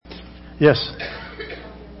Yes.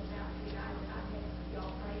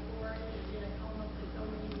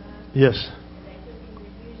 Yes.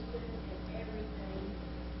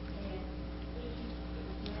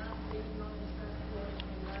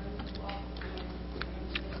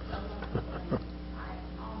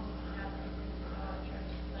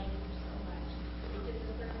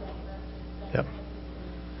 Yep.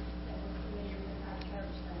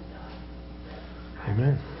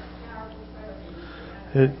 Amen.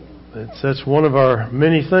 That's one of our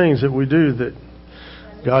many things that we do that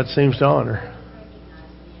God seems to honor.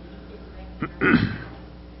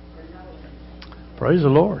 Praise the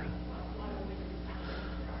Lord.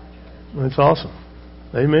 That's awesome.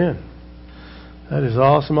 Amen. That is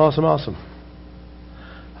awesome, awesome, awesome.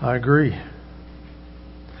 I agree.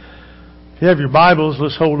 If you have your Bibles,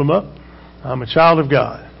 let's hold them up. I'm a child of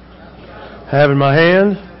God. Have in my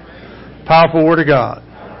hand powerful Word of God.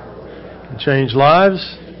 Can change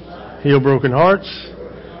lives, heal broken hearts,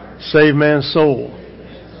 save man's soul.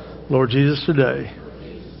 Lord Jesus, today,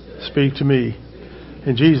 speak to me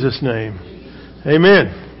in Jesus' name.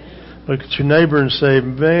 Amen. Look at your neighbor and say,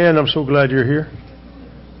 man, I'm so glad you're here.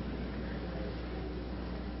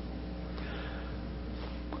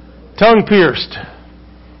 Tongue pierced.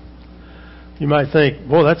 You might think,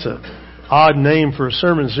 well, that's an odd name for a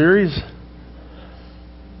sermon series.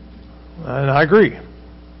 And I agree.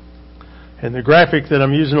 And the graphic that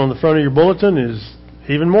I'm using on the front of your bulletin is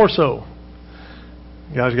even more so.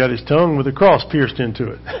 The guy's got his tongue with a cross pierced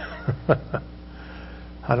into it.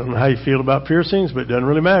 I don't know how you feel about piercings, but it doesn't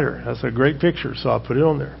really matter. That's a great picture, so I'll put it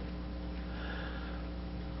on there.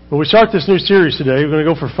 When we start this new series today, we're going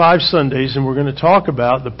to go for 5 Sundays, and we're going to talk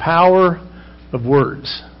about the power of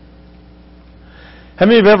words. How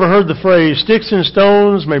many have ever heard the phrase, sticks and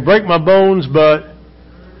stones may break my bones, but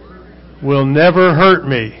will never hurt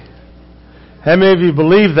me? How many of you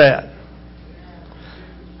believe that?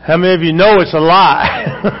 How many of you know it's a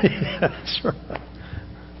lie? Yeah, that's right.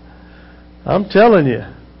 I'm telling you,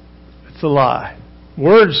 it's a lie.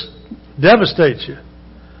 Words devastate you.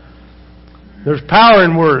 There's power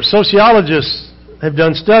in words. Sociologists have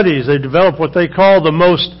done studies. They've developed what they call the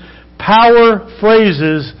most power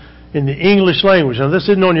phrases in the English language. Now, this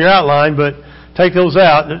isn't on your outline, but take those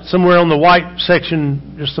out. Somewhere on the white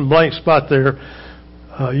section, just some blank spot there,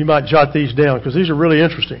 you might jot these down because these are really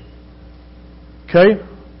interesting. Okay?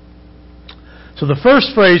 So the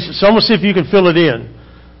first phrase, so I'm going to see if you can fill it in.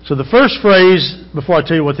 So the first phrase, before I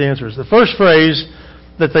tell you what the answer is, the first phrase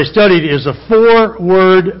that they studied is a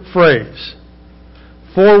 4-word phrase.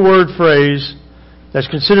 4-word phrase that's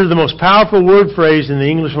considered the most powerful word phrase in the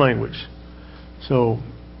English language. So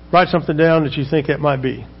write something down that you think that might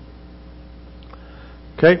be.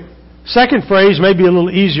 Okay? Second phrase may be a little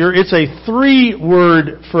easier. It's a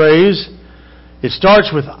 3-word phrase. It starts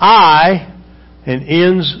with I and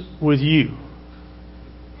ends with you.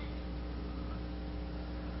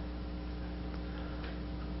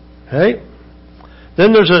 Okay?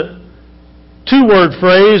 Then there's a 2-word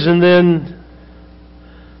phrase, and then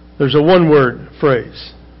there's a 1-word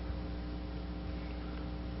phrase.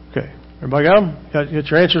 Okay. Everybody got them? Got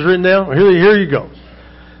your answers written down? Well, here you go.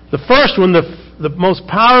 The first one, the most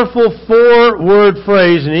powerful 4-word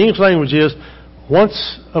phrase in the English language is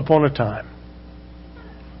once upon a time.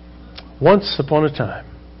 Once upon a time.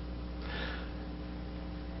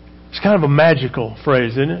 It's kind of a magical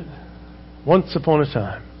phrase, isn't it? Once upon a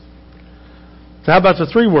time. So how about the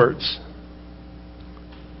 3 words?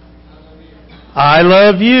 I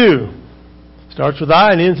love you. Starts with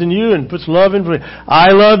I and ends in you and puts love in. I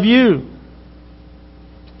love you.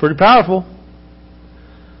 It's pretty powerful.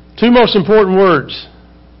 2 most important words.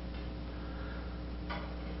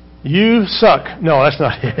 You suck. No, that's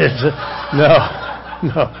not it.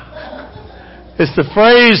 No. It's the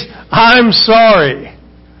phrase, I'm sorry.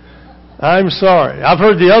 I'm sorry. I've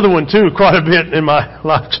heard the other one too quite a bit in my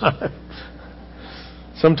lifetime.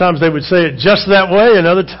 Sometimes they would say it just that way, and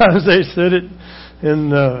other times they said it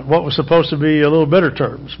in what was supposed to be a little better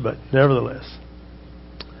terms, but nevertheless.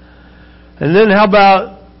 And then how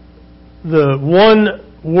about the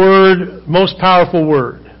 1-word, most powerful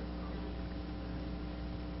word?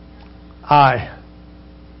 I.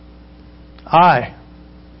 I.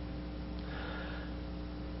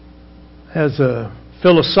 Has a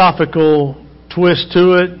philosophical twist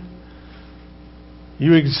to it.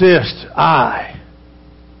 You exist. I.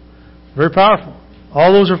 Very powerful.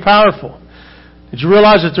 All those are powerful. Did you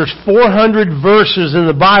realize that there's 400 verses in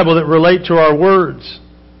the Bible that relate to our words?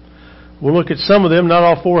 We'll look at some of them, not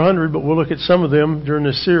all 400, but we'll look at some of them during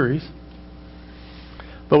this series.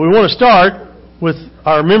 But we want to start with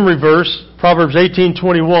our memory verse, Proverbs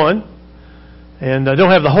 18:21. And I don't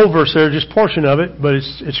have the whole verse there, just a portion of it, but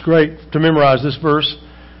it's great to memorize this verse.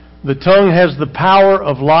 The tongue has the power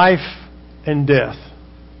of life and death.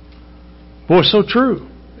 Boy, it's so true.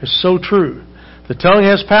 It's so true. The tongue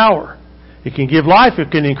has power. It can give life. It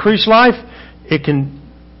can increase life. It can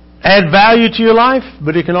add value to your life,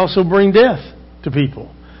 but it can also bring death to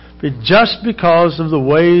people. But just because of the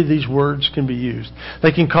way these words can be used.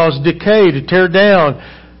 They can cause decay, to tear down.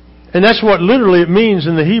 And that's what literally it means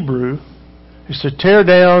in the Hebrew, is to tear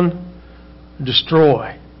down,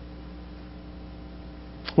 destroy.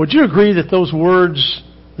 Would you agree that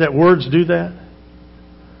words do that?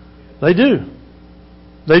 They do.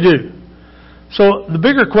 They do. So the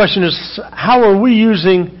bigger question is, how are we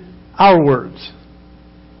using our words?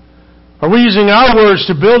 Are we using our words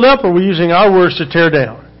to build up, or are we using our words to tear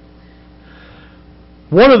down?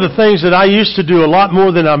 One of the things that I used to do a lot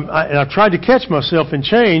more than I've tried to catch myself and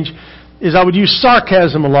change, is I would use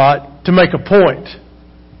sarcasm a lot to make a point.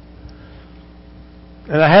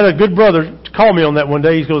 And I had a good brother call me on that one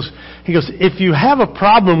day. He goes, if you have a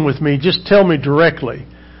problem with me, just tell me directly.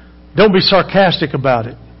 Don't be sarcastic about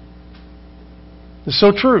it. It's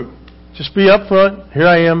so true. Just be upfront. Here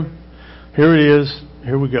I am. Here it is.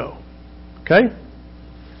 Here we go. Okay?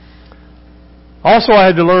 Also, I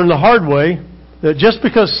had to learn the hard way that just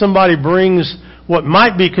because somebody brings what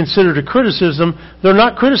might be considered a criticism, they're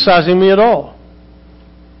not criticizing me at all.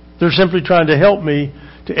 They're simply trying to help me,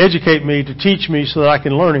 to educate me, to teach me so that I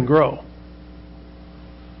can learn and grow.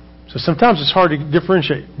 So sometimes it's hard to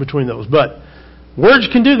differentiate between those. But words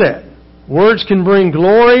can do that. Words can bring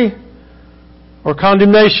glory or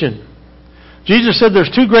condemnation. Jesus said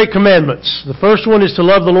there's two great commandments. The first one is to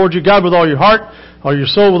love the Lord your God with all your heart, all your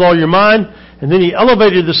soul, with all your mind. And then He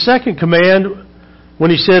elevated the second command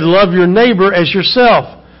when He said, love your neighbor as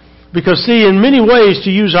yourself. Because see, in many ways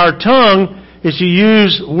to use our tongue is to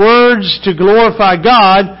use words to glorify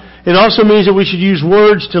God. It also means that we should use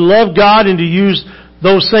words to love God and to use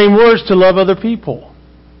those same words to love other people.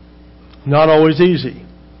 Not always easy.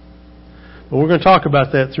 But we're going to talk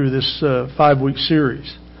about that through this 5-week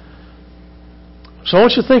series. So I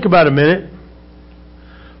want you to think about a minute.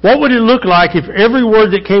 What would it look like if every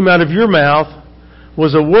word that came out of your mouth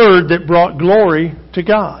was a word that brought glory to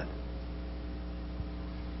God?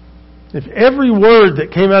 If every word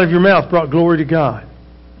that came out of your mouth brought glory to God,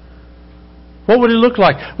 what would it look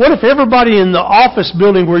like? What if everybody in the office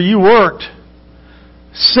building where you worked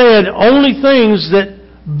said only things that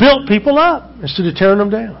built people up instead of tearing them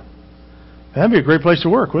down? That'd be a great place to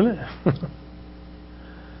work, wouldn't it?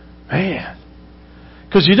 Man.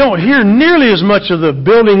 Because you don't hear nearly as much of the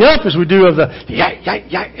building up as we do of the yike,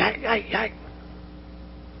 yike, yike, yike, yike, yike.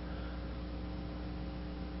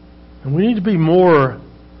 And we need to be more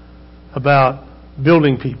about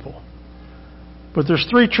building people. But there's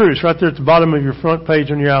 3 truths right there at the bottom of your front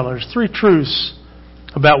page on your outline. There's 3 truths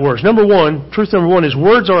about words. Truth number one is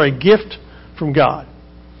words are a gift from God.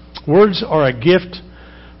 Words are a gift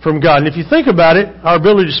from God. And if you think about it, our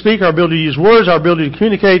ability to speak, our ability to use words, our ability to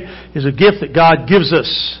communicate is a gift that God gives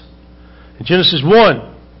us. In Genesis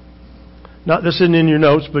 1, this isn't in your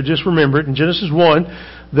notes, but just remember it. In Genesis 1,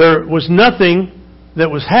 there was nothing that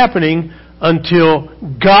was happening until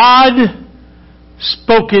God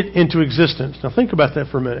spoke it into existence. Now think about that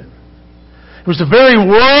for a minute. It was the very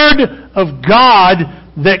Word of God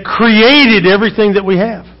that created everything that we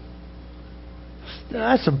have.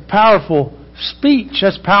 That's a powerful speech.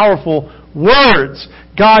 That's powerful words.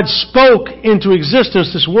 God spoke into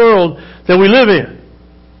existence this world that we live in.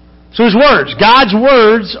 So His words, God's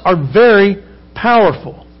words are very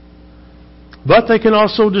powerful. But they can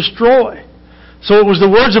also destroy. So it was the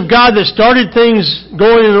words of God that started things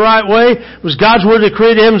going in the right way. It was God's Word that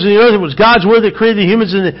created the heavens and the earth. It was God's Word that created the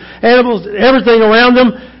humans and the animals, everything around them.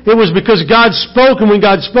 It was because God spoke, and when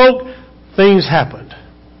God spoke, things happened.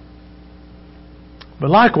 But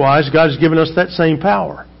likewise, God has given us that same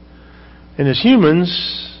power. And as humans,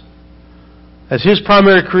 as His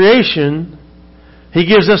primary creation, He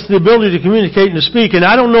gives us the ability to communicate and to speak. And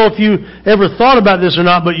I don't know if you ever thought about this or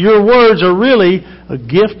not, but your words are really a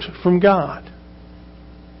gift from God.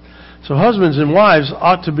 So husbands and wives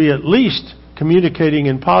ought to be at least communicating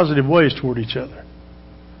in positive ways toward each other.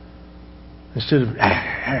 Instead of...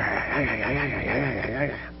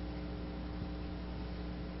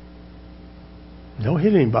 Don't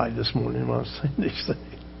hit anybody this morning when I'm saying these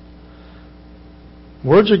things.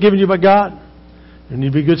 Words are given to you by God. You need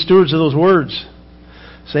to be good stewards of those words.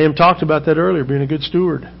 Sam talked about that earlier, being a good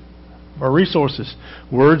steward of our resources.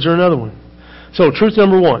 Words are another one. So, truth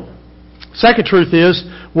number one. Second truth is,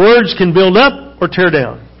 words can build up or tear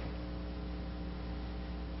down.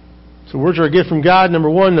 So words are a gift from God, number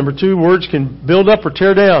one. Number two, words can build up or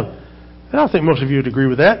tear down. And I think most of you would agree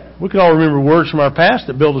with that. We can all remember words from our past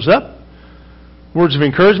that build us up. Words of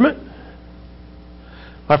encouragement.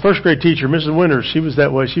 My first grade teacher, Mrs. Winters, she was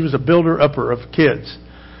that way. She was a builder-upper of kids.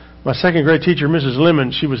 My second grade teacher, Mrs.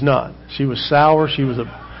 Lemon, she was not. She was sour. She was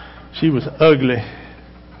ugly.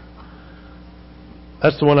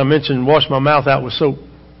 That's the one I mentioned, wash my mouth out with soap.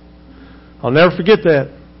 I'll never forget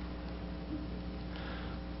that.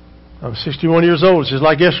 I'm 61 years old. It's just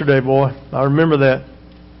like yesterday, boy. I remember that.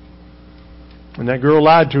 And that girl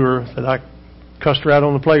lied to her that I cussed her out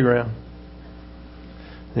on the playground.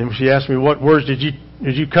 And she asked me, what words did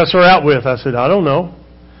you cuss her out with? I said, I don't know.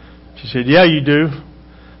 She said, yeah, you do.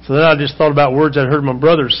 So then I just thought about words I'd heard my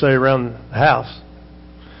brothers say around the house.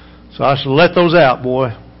 So I should let those out,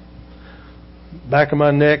 boy. Back of my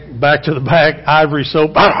neck, back to the back, ivory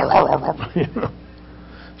soap. You know.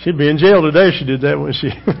 She'd be in jail today if she did that, wouldn't she?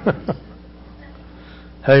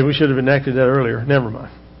 Hey, we should have enacted that earlier. Never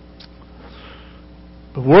mind.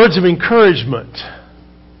 But words of encouragement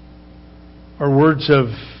are words of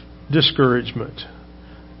discouragement.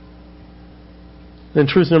 Then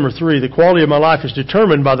truth number 3, the quality of my life is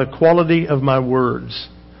determined by the quality of my words.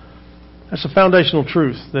 That's a foundational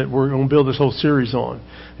truth that we're going to build this whole series on.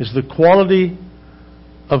 Is the quality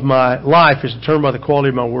of my life is determined by the quality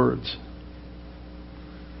of my words.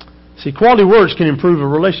 See, quality words can improve a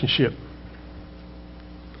relationship.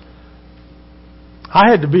 I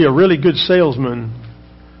had to be a really good salesman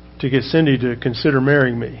to get Cindy to consider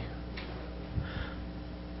marrying me.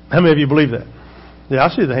 How many of you believe that? Yeah, I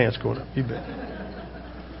see the hands going up. You bet.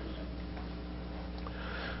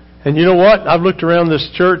 And you know what? I've looked around this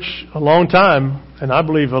church a long time, and I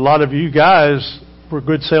believe a lot of you guys were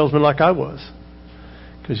good salesmen like I was.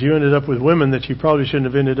 Because you ended up with women that you probably shouldn't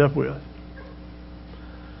have ended up with.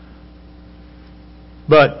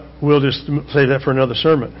 But we'll just save that for another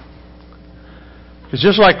sermon. Because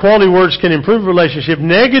just like quality words can improve a relationship,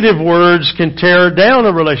 negative words can tear down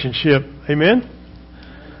a relationship. Amen?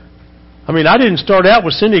 I mean, I didn't start out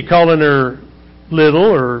with Cindy calling her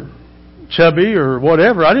little or chubby or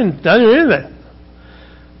whatever. I didn't do any of that.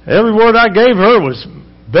 Every word I gave her was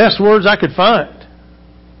best words I could find.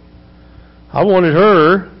 I wanted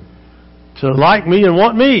her to like me and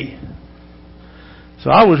want me. So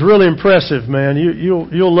I was really impressive, man.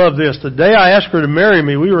 You'll love this. The day I asked her to marry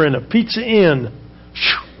me, we were in a Pizza Inn.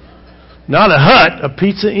 Not a hut, a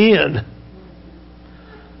Pizza Inn.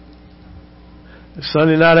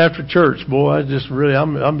 Sunday night after church, boy,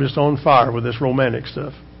 I'm just on fire with this romantic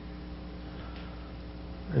stuff.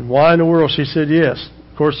 And why in the world? She said yes.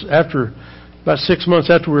 Of course, after about 6 months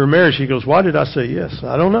after we were married, she goes, why did I say yes?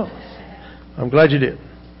 I don't know. I'm glad you did.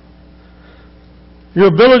 Your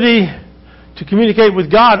ability to communicate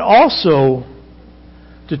with God also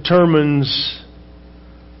determines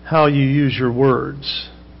how you use your words.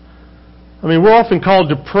 I mean, we're often called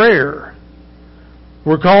to prayer.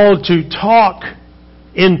 We're called to talk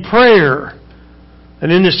in prayer.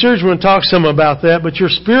 And in this series, we're going to talk some about that. But your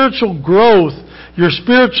spiritual growth, your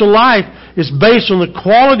spiritual life is based on the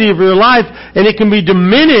quality of your life, and it can be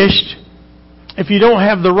diminished if you don't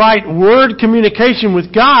have the right word communication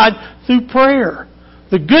with God through prayer.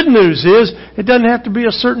 The good news is it doesn't have to be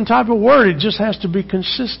a certain type of word. It just has to be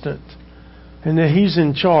consistent. And that He's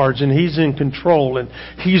in charge and He's in control and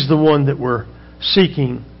He's the one that we're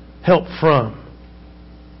seeking help from.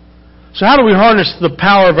 So how do we harness the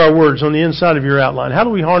power of our words on the inside of your outline? How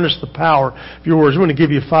do we harness the power of your words? I'm going to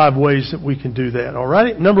give you 5 ways that we can do that. All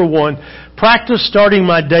right? Number 1, practice starting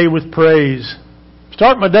my day with praise.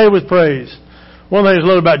 Start my day with praise. One thing I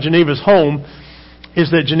love about Geneva's home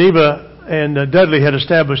is that Geneva and Dudley had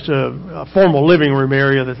established a formal living room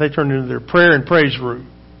area that they turned into their prayer and praise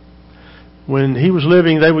room. When he was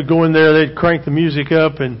living, they would go in there, they'd crank the music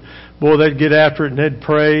up, and boy, they'd get after it and they'd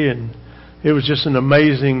pray, and it was just an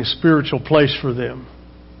amazing spiritual place for them.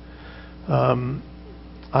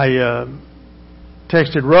 I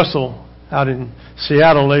texted Russell out in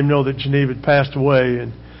Seattle, let him know that Geneva had passed away,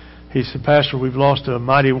 and he said, Pastor, we've lost a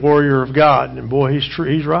mighty warrior of God. And boy,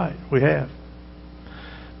 he's right. We have.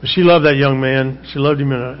 But she loved that young man. She loved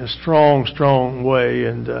him in a strong, strong way.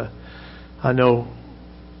 And I know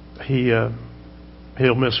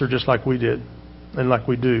he'll miss her just like we did and like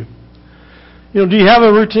we do. You know, do you have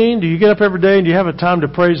a routine? Do you get up every day and do you have a time to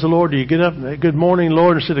praise the Lord? Do you get up and good morning,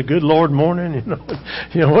 Lord, instead of good Lord morning?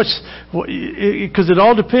 Because it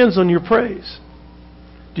all depends on your praise.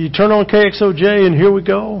 Do you turn on KXOJ and here we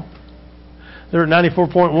go? They're at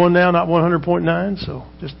 94.1 now, not 100.9, so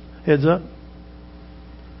just heads up.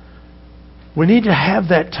 We need to have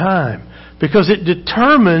that time because it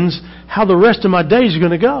determines how the rest of my day is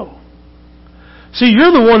going to go. See,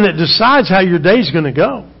 you're the one that decides how your day's going to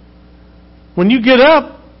go. When you get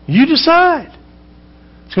up, you decide.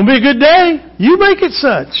 It's going to be a good day. You make it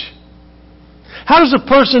such. How does a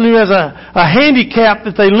person who has a handicap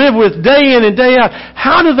that they live with day in and day out,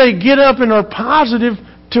 how do they get up and are positive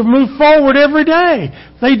to move forward every day?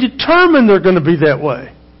 They determine they're going to be that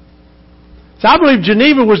way. So I believe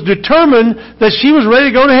Geneva was determined that she was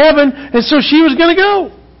ready to go to heaven, and so she was going to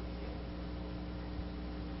go.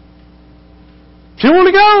 She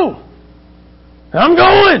wanted to go. I'm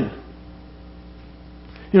going.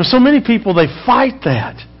 You know, so many people, they fight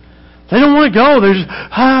that. They don't want to go.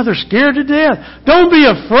 They're scared to death. Don't be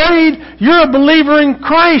afraid. You're a believer in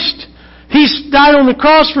Christ. He died on the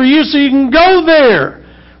cross for you so you can go there.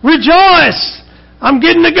 Rejoice. I'm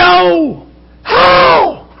getting to go.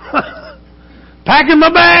 How? Packing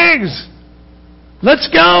my bags. Let's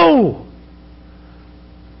go.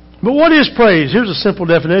 But what is praise? Here's a simple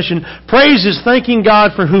definition. Praise is thanking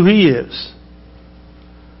God for who He is.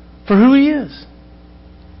 For who He is.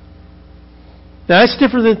 Now that's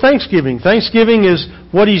different than thanksgiving. Thanksgiving is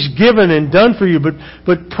what He's given and done for you.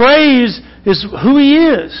 But praise is who He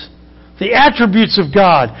is. The attributes of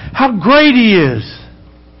God. How great He is.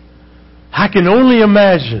 I can only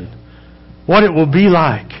imagine what it will be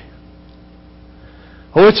like.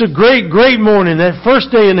 Oh, it's a great, great morning. That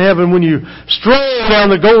first day in heaven when you stroll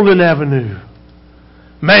down the Golden Avenue.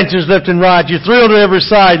 Mansions left and right. You're thrilled on every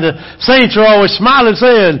side. The saints are always smiling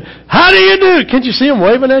saying, how do you do? Can't you see them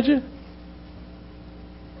waving at you?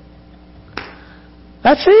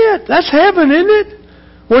 That's it. That's heaven, isn't it?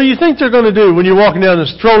 What do you think they're going to do when you're walking down and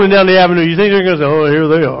strolling down the avenue? You think they're going to say, oh,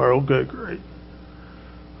 here they are. Okay, great.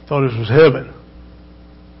 I thought this was heaven.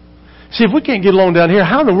 See, if we can't get along down here,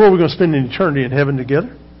 how in the world are we going to spend an eternity in heaven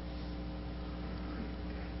together?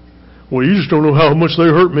 Well, you just don't know how much they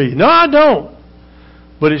hurt me. No, I don't.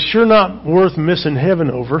 But it's sure not worth missing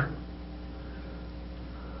heaven over.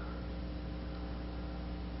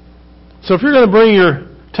 So if you're going to bring your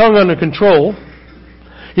tongue under control,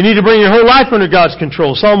 you need to bring your whole life under God's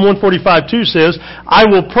control. Psalm 145:2 says, I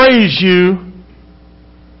will praise you,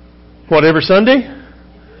 whatever Sunday?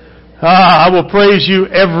 I will praise you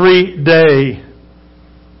every day.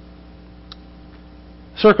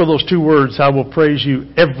 Circle those two words. I will praise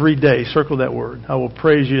you every day. Circle that word. I will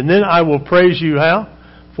praise you. And then I will praise you how?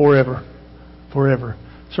 Forever. Forever.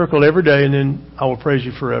 Circle every day and then I will praise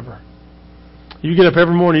you forever. You get up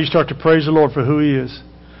every morning, you start to praise the Lord for who He is.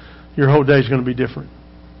 Your whole day is going to be different.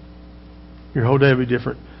 Your whole day will be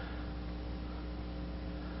different.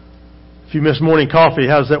 If you miss morning coffee,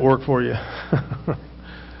 how does that work for you?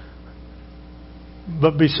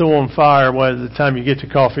 But be so on fire by the time you get to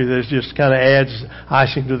coffee that it just kind of adds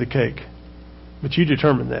icing to the cake. But you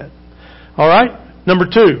determine that. All right? Number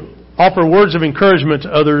 2, offer words of encouragement to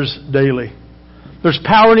others daily. There's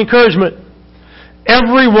power in encouragement.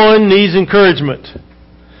 Everyone needs encouragement.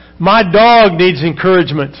 My dog needs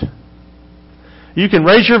encouragement. You can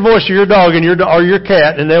raise your voice to your dog and your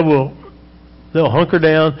cat, and they'll hunker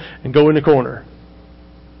down and go in the corner.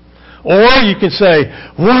 Or you can say,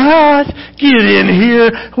 what? Get in here.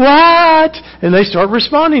 What? And they start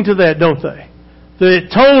responding to that, don't they? The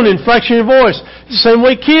tone, inflection of your voice. The same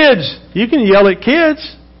way kids. You can yell at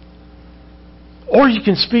kids. Or you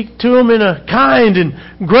can speak to them in a kind and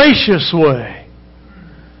gracious way.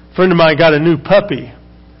 A friend of mine got a new puppy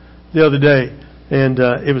the other day. And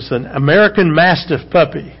it was an American Mastiff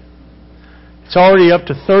puppy. It's already up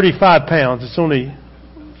to 35 pounds. It's only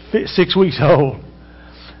 6 weeks old.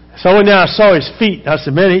 So I went down and I saw his feet. I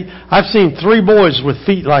said, man, I've seen 3 boys with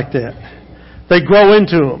feet like that. They grow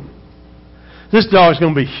into them. This dog's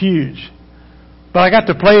going to be huge. But I got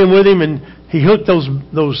to playing with him and he hooked those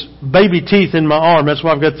baby teeth in my arm. That's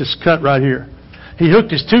why I've got this cut right here. He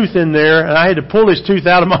hooked his tooth in there and I had to pull his tooth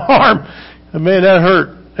out of my arm. And man, that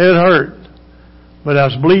hurt. It hurt. But I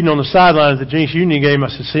was bleeding on the sideline at the Jinx Union game. I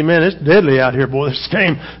said, see, man, it's deadly out here, boy. This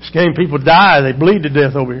game, people die. They bleed to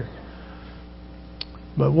death over here.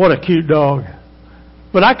 But what a cute dog.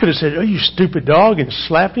 But I could have said, oh, you stupid dog, and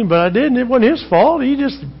slapped him, but I didn't. It wasn't his fault. He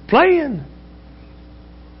just playing.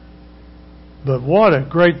 But what a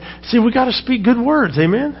great... See, we got to speak good words.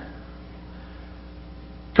 Amen?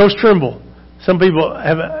 Coach Trimble. Some people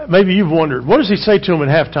have... Maybe you've wondered, what does he say to them at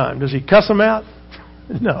halftime? Does he cuss them out?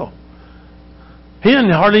 No. He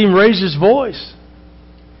didn't hardly even raise his voice.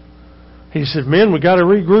 He said, men, we got to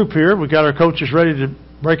regroup here. We got our coaches ready to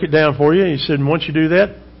break it down for you. He said, and once you do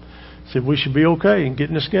that, he said, we should be okay and get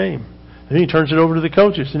in this game. And then he turns it over to the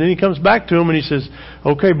coaches. And then he comes back to them and he says,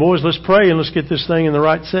 okay, boys, let's pray and let's get this thing in the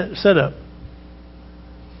right setup.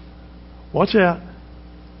 Watch out.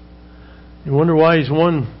 You wonder why he's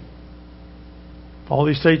won All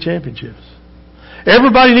these state championships.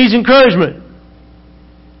 Everybody needs encouragement.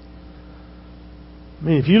 I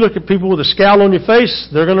mean, if you look at people with a scowl on your face,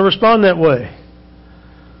 they're going to respond that way.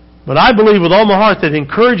 But I believe with all my heart that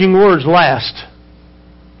encouraging words last.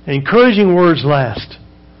 Encouraging words last.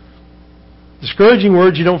 Discouraging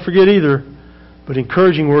words you don't forget either, but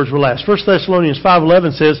encouraging words will last. 1 Thessalonians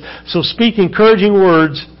 5:11 says, so speak encouraging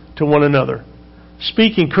words to one another.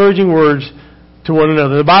 Speak encouraging words to one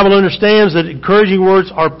another. The Bible understands that encouraging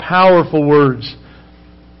words are powerful words.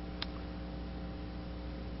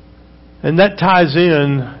 And that ties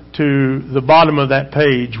in to the bottom of that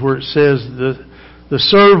page where it says the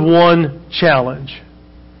Serve One Challenge.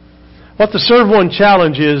 What the Serve One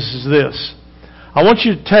Challenge is this. I want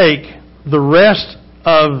you to take the rest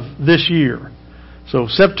of this year. So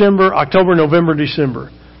September, October, November,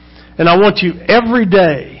 December. And I want you every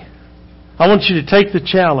day, I want you to take the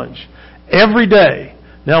challenge. Every day.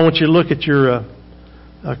 Now I want you to look at your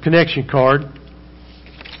connection card.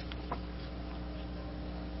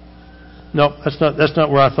 No, that's not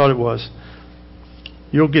where I thought it was.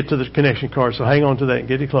 You'll get to the connection card, so hang on to that and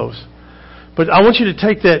get it close. But I want you to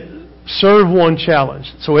take that Serve One Challenge.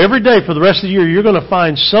 So every day for the rest of the year, you're going to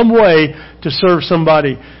find some way to serve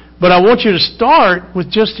somebody. But I want you to start with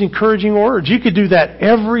just encouraging words. You could do that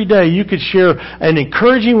every day. You could share an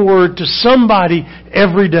encouraging word to somebody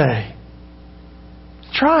every day.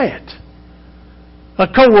 Try it. A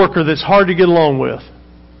coworker that's hard to get along with.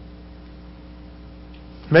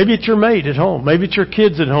 Maybe it's your mate at home. Maybe it's your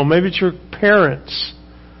kids at home. Maybe it's your parents,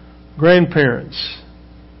 grandparents.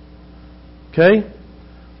 Okay?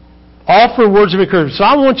 Offer words of encouragement. So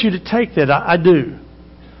I want you to take that. I do.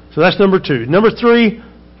 So that's number 2. Number 3,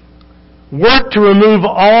 work to remove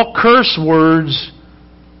all curse words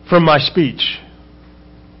from my speech.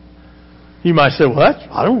 You might say, well,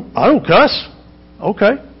 I don't cuss.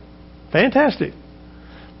 Okay. Fantastic.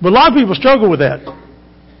 But a lot of people struggle with that.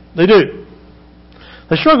 They do.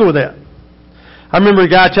 They struggle with that. I remember a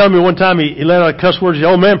guy telling me one time he let out a cuss word. He said,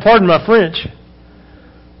 oh man, pardon my French.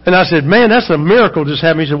 And I said, man, that's a miracle just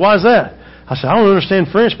happened. He said, why is that? I said, I don't understand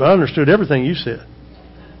French, but I understood everything you said.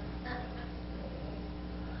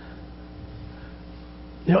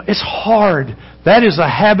 You know, it's hard. That is a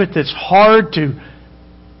habit that's hard to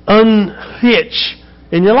unhitch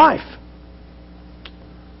in your life.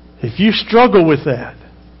 If you struggle with that.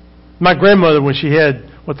 My grandmother, when she had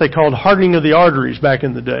what they called hardening of the arteries back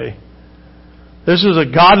in the day. This was a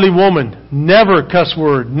godly woman. Never a cuss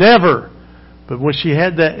word. Never. But when she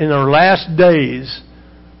had that in her last days,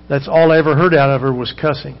 that's all I ever heard out of her was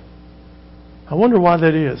cussing. I wonder why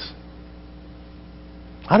that is.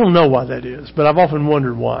 I don't know why that is, but I've often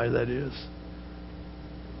wondered why that is.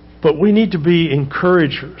 But we need to be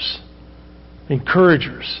encouragers.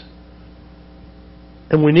 Encouragers.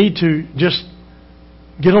 And we need to just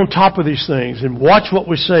get on top of these things and watch what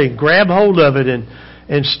we say. Grab hold of it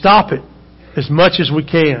and stop it as much as we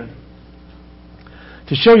can.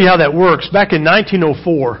 To show you how that works, back in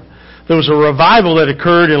 1904, there was a revival that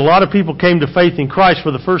occurred and a lot of people came to faith in Christ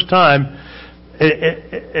for the first time. And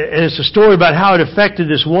it's a story about how it affected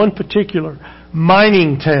this one particular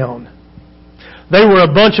mining town. They were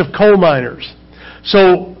a bunch of coal miners.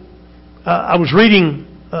 So I was reading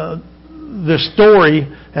the story,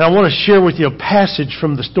 and I want to share with you a passage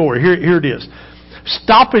from the story. Here it is.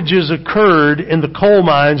 Stoppages occurred in the coal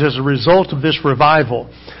mines as a result of this revival.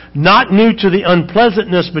 Not new to the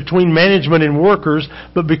unpleasantness between management and workers,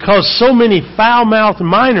 but because so many foul-mouthed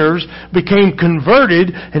miners became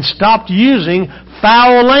converted and stopped using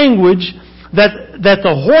foul language that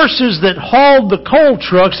the horses that hauled the coal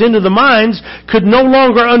trucks into the mines could no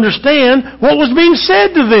longer understand what was being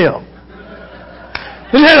said to them.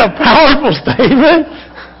 Isn't that a powerful statement?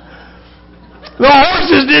 The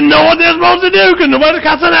horses didn't know what they were supposed to do because nobody was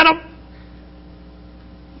cussing at them.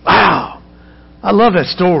 Wow. I love that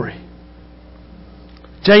story.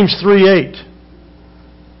 James 3:8.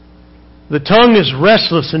 The tongue is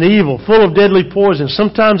restless and evil, full of deadly poison.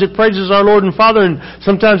 Sometimes it praises our Lord and Father, and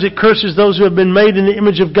sometimes it curses those who have been made in the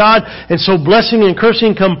image of God. And so blessing and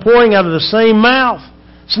cursing come pouring out of the same mouth.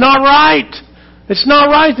 It's not right. It's not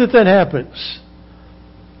right that happens.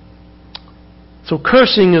 So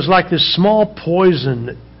cursing is like this small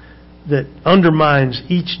poison that undermines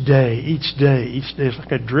each day, each day, each day. It's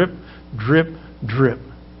like a drip, drip, drip.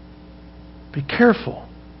 Be careful.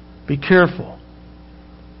 Be careful.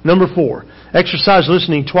 Number 4, exercise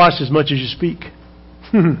listening twice as much as you speak.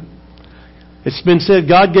 It's been said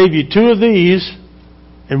God gave you 2 of these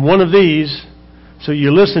and 1 of these, so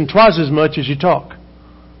you listen twice as much as you talk.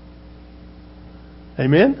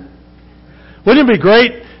 Amen? Wouldn't it be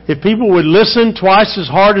great if people would listen twice as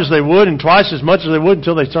hard as they would and twice as much as they would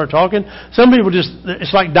until they start talking. Some people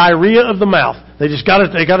it's like diarrhea of the mouth. They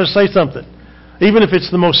gotta say something. Even if it's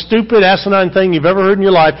the most stupid, asinine thing you've ever heard in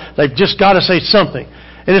your life, they've just gotta say something.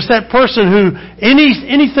 And it's that person who,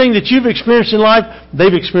 anything that you've experienced in life,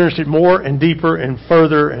 they've experienced it more and deeper and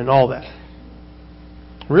further and all that.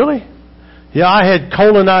 Really? Yeah, I had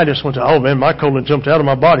colonitis one time. Oh man, my colon jumped out of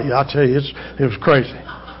my body. I'll tell you, it was crazy.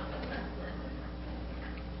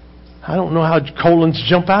 I don't know how colons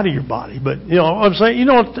jump out of your body, but you know what I'm saying? You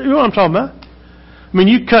know what I'm talking about? I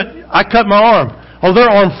mean, I cut my arm. Oh, their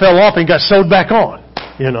arm fell off and got sewed back on.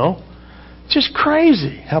 You know? Just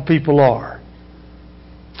crazy how people are.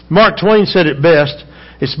 Mark Twain said it best.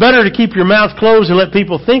 It's better to keep your mouth closed and let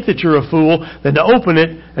people think that you're a fool than to open it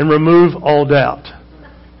and remove all doubt.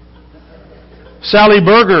 Sally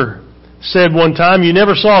Berger said one time, you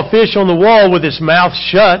never saw a fish on the wall with its mouth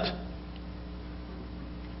shut.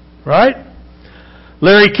 Right?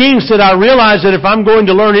 Larry King said, I realize that if I'm going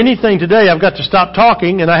to learn anything today, I've got to stop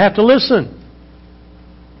talking and I have to listen.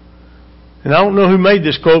 And I don't know who made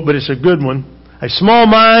this quote, but it's a good one. A small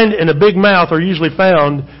mind and a big mouth are usually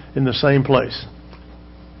found in the same place.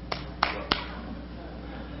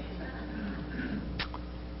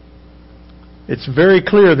 It's very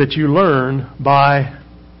clear that you learn by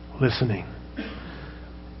listening.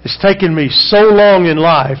 It's taken me so long in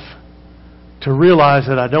life to realize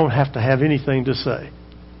that I don't have to have anything to say.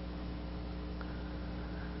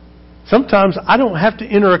 Sometimes I don't have to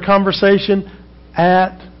enter a conversation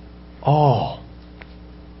at all.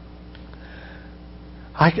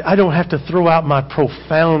 I don't have to throw out my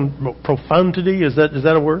profundity. Is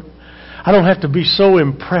that a word? I don't have to be so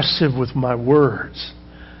impressive with my words.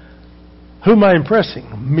 Who am I impressing?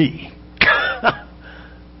 Me.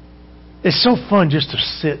 It's so fun just to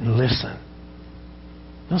sit and listen.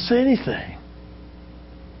 Don't say anything.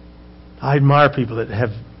 I admire people that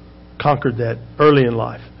have conquered that early in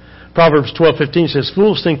life. Proverbs 12:15 says,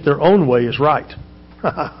 fools think their own way is right.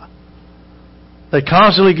 They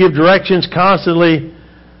constantly give directions, constantly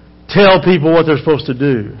tell people what they're supposed to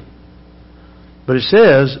do. But it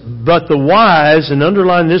says, but the wise, and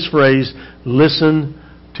underline this phrase, listen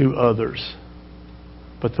to others.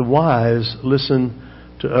 But the wise listen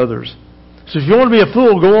to others. So if you want to be a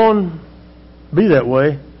fool, go on, be that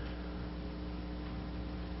way.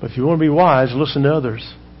 But if you want to be wise, listen to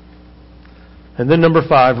others. And then number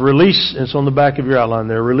 5, release, it's on the back of your outline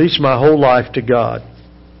there, release my whole life to God.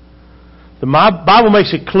 The Bible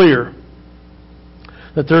makes it clear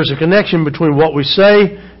that there's a connection between what we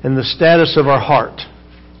say and the status of our heart.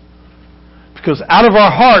 Because out of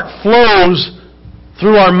our heart flows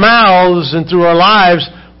through our mouths and through our lives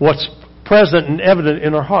what's present and evident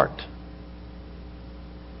in our heart.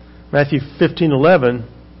 Matthew 15:11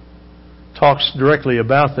 talks directly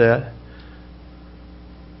about that.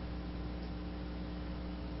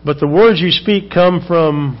 But the words you speak come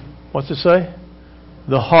from, what's it say?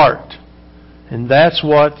 The heart. And that's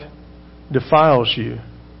what defiles you.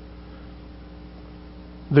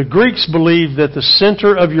 The Greeks believed that the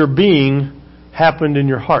center of your being happened in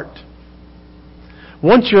your heart.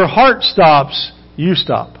 Once your heart stops, you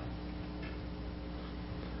stop.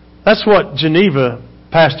 That's what Geneva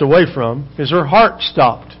passed away from, is her heart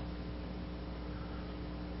stopped.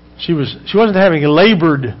 She wasn't having a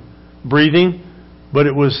labored breathing, but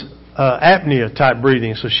it was apnea type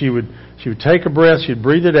breathing. So she would take a breath, she'd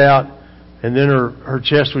breathe it out, and then her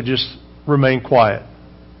chest would just remain quiet.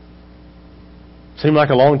 Seemed like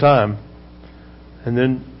a long time. And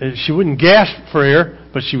then she wouldn't gasp for air,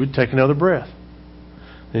 but she would take another breath.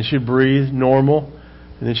 Then she'd breathe normal,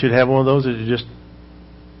 and then she'd have one of those that just...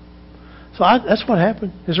 So that's what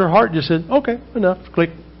happened, is her heart just said, okay, enough,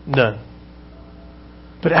 click, done.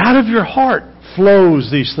 But out of your heart flows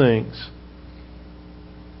these things.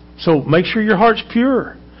 So make sure your heart's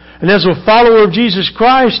pure. And as a follower of Jesus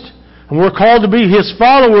Christ, and we're called to be His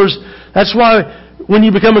followers, that's why when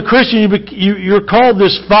you become a Christian, you're called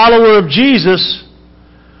this follower of Jesus.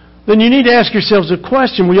 Then you need to ask yourselves a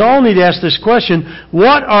question. We all need to ask this question.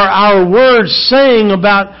 What are our words saying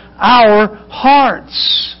about our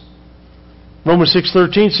hearts? Romans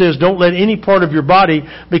 6:13 says, don't let any part of your body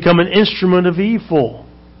become an instrument of evil.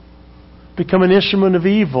 Become an instrument of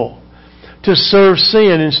evil to serve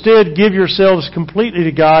sin. Instead, give yourselves completely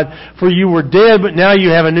to God, for you were dead, but now you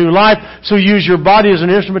have a new life. So use your body as an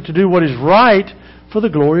instrument to do what is right for the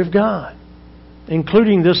glory of God,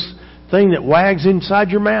 including this thing that wags inside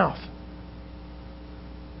your mouth.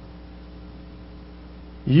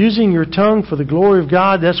 Using your tongue for the glory of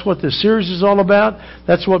God, that's what this series is all about.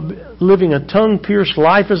 That's what living a tongue-pierced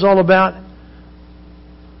life is all about.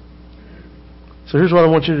 So here's what I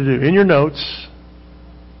want you to do. In your notes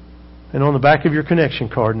and on the back of your connection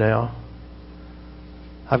card now,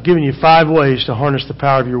 I've given you 5 ways to harness the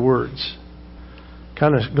power of your words.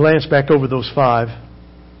 Kind of glance back over those 5.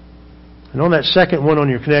 And on that second one on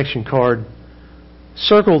your connection card,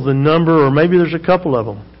 circle the number, or maybe there's a couple of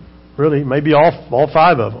them. Really, maybe all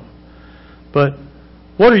 5 of them. But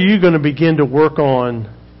what are you going to begin to work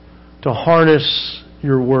on to harness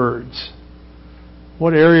your words?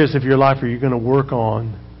 What areas of your life are you going to work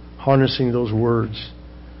on harnessing those words?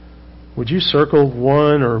 Would you circle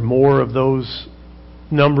one or more of those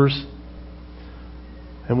numbers?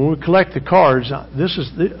 And when we collect the cards, these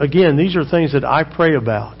are things that I pray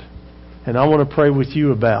about, and I want to pray with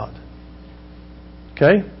you about.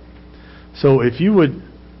 Okay? So if you would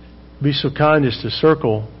be so kind as to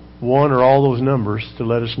circle one or all those numbers to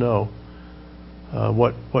let us know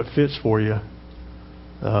what fits for you,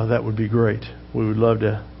 that would be great. We would love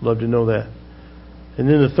to know that. And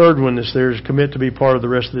then the third one is commit to be part of the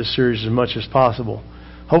rest of this series as much as possible.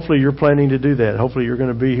 Hopefully you're planning to do that. Hopefully you're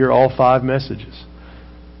going to be here all 5 messages.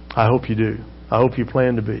 I hope you do. I hope you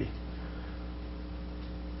plan to be.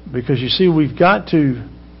 Because you see, we've got to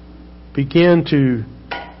begin to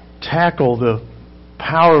tackle the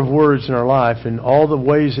power of words in our life in all the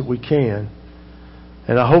ways that we can.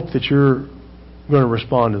 And I hope that you're going to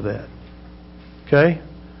respond to that. Okay?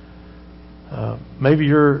 Maybe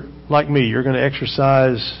you're like me. You're going to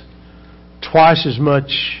exercise twice as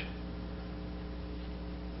much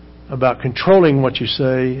about controlling what you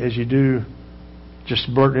say as you do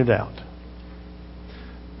just blurting it out.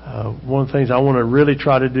 One of the things I want to really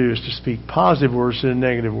try to do is to speak positive words instead of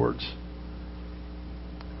negative words.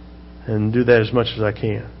 And do that as much as I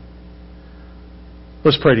can.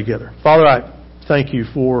 Let's pray together. Father, I thank you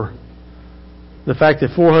for the fact that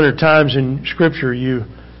 400 times in Scripture you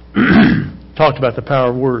talked about the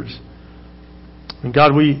power of words. And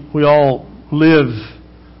God, we all live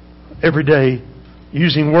every day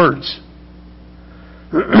using words.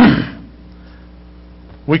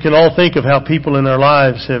 We can all think of how people in our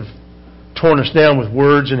lives have torn us down with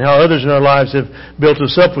words and how others in our lives have built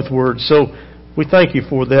us up with words. So we thank you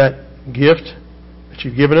for that gift that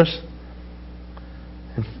you've given us.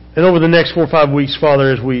 And over the next 4 or 5 weeks,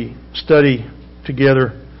 Father, as we study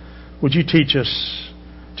together, would you teach us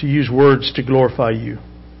to use words to glorify you?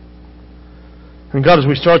 And God, as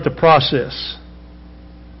we start the process,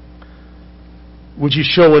 would you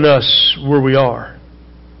show in us where we are?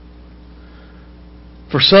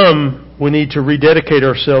 For some, we need to rededicate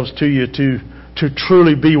ourselves to you to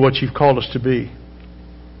truly be what you've called us to be.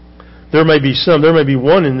 There may be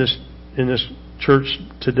one in this church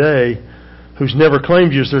today who's never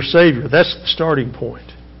claimed you as their Savior. That's the starting point.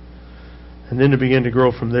 And then to begin to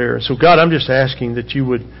grow from there. So God, I'm just asking that you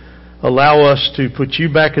would allow us to put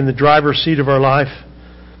you back in the driver's seat of our life.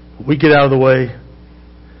 We get out of the way.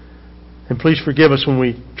 And please forgive us when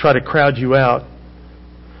we try to crowd you out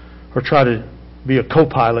or try to be a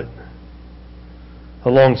co-pilot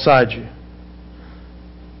alongside you.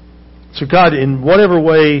 So God, in whatever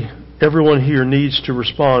way everyone here needs to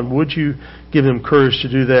respond, would you give them courage to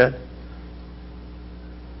do that?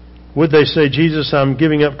 Would they say, Jesus, I'm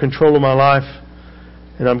giving up control of my life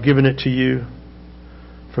and I'm giving it to you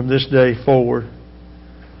from this day forward.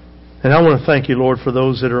 And I want to thank you, Lord, for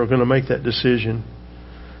those that are going to make that decision.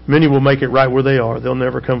 Many will make it right where they are. They'll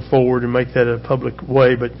never come forward and make that a public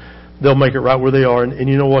way, but they'll make it right where they are. And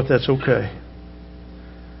you know what? That's okay.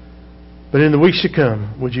 But in the weeks to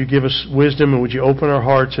come, would you give us wisdom and would you open our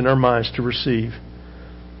hearts and our minds to receive?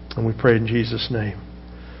 And we pray in Jesus' name.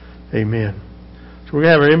 Amen. So we're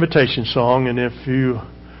going to have our invitation song, and if you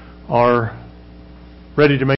are ready to make